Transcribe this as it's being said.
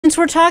Since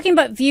we're talking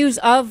about views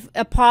of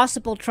a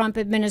possible Trump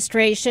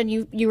administration,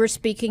 you were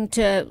speaking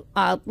to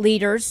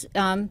leaders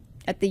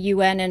at the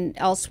UN and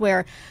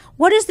elsewhere.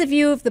 What is the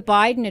view of the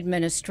Biden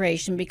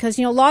administration? Because,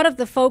 you know, a lot of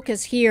the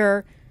focus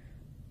here,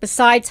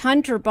 besides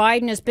Hunter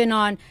Biden, has been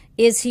on,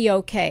 is he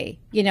okay?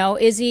 You know,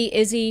 is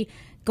he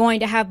going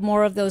to have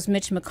more of those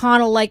Mitch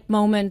McConnell-like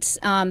moments?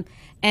 And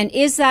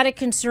is that a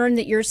concern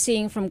that you're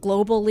seeing from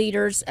global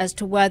leaders as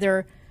to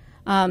whether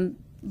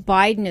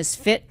Biden is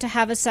fit to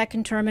have a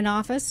second term in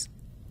office?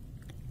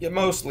 Yeah,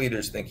 most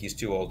leaders think he's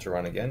too old to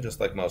run again, just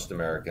like most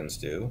Americans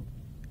do.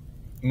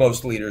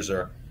 Most leaders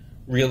are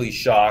really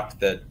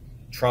shocked that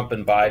Trump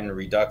and Biden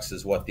redux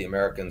is what the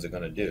Americans are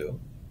going to do.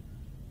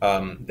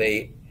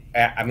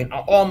 I mean,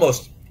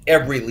 almost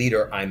every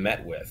leader I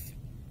met with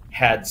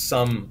had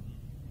some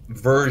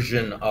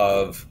version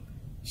of,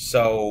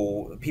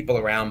 so people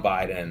around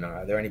Biden,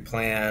 are there any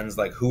plans?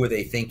 Like, who are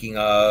they thinking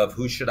of?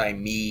 Who should I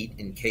meet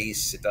in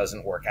case it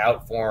doesn't work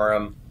out for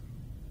him?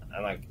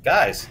 I'm like,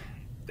 guys,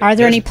 are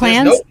there any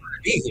plans? There's no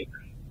plan B here.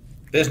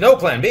 There's no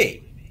plan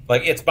B.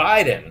 Like, it's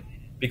Biden,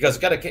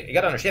 because you got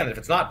to understand that if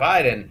it's not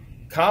Biden,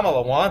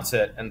 Kamala wants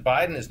it, and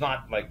Biden is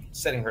not like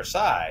setting her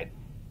side,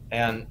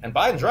 and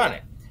Biden's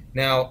running.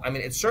 Now, I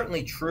mean, it's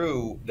certainly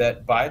true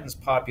that Biden's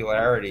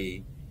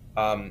popularity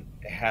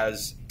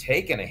has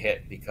taken a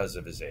hit because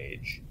of his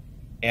age,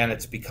 and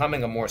it's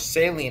becoming a more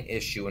salient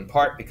issue in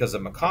part because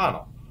of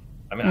McConnell.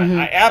 I mean,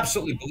 I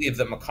absolutely believe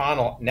that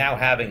McConnell now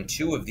having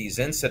two of these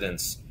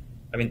incidents,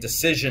 I mean,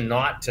 decision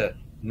not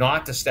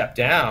to step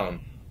down,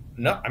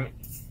 no, I mean,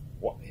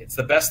 it's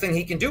the best thing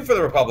he can do for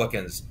the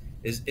Republicans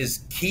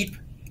is keep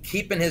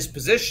in his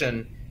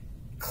position,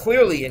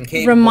 clearly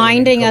incapable,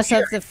 reminding us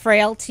of the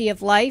frailty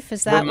of life.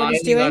 Is that what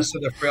he's doing? Reminding us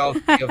of the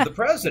frailty of the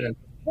president.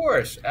 Of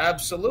course,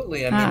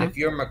 absolutely. I mean, if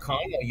you're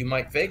McConnell, you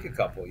might fake a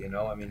couple. You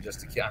know, I mean, just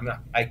to kid.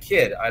 I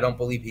kid. I don't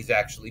believe he's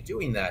actually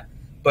doing that.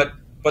 But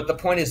the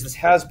point is, this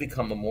has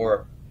become a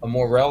more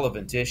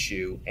relevant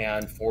issue,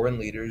 and foreign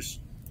leaders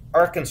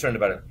are concerned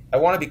about it. I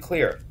want to be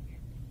clear.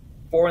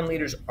 Foreign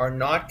leaders are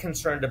not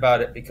concerned about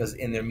it because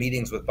in their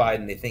meetings with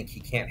Biden, they think he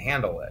can't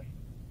handle it.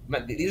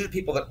 These are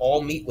people that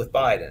all meet with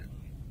Biden,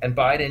 and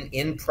Biden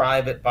in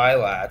private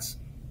bilats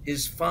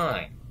is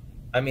fine.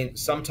 I mean,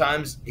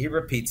 sometimes he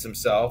repeats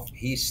himself.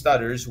 He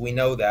stutters. We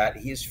know that.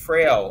 He's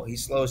frail. He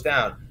slows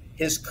down.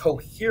 His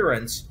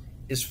coherence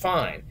is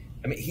fine.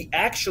 I mean, he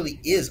actually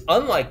is,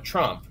 unlike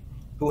Trump,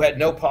 who had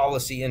no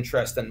policy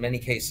interest in many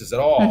cases at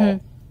all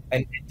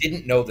and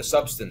didn't know the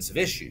substance of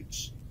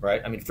issues,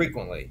 right? I mean,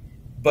 frequently.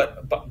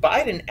 But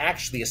Biden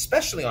actually,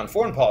 especially on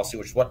foreign policy,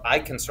 which is what I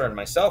concern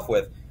myself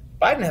with,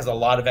 Biden has a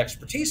lot of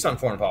expertise on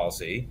foreign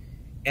policy,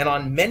 and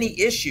on many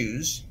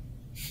issues,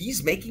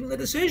 he's making the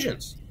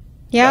decisions.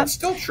 Yeah. That's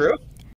still true.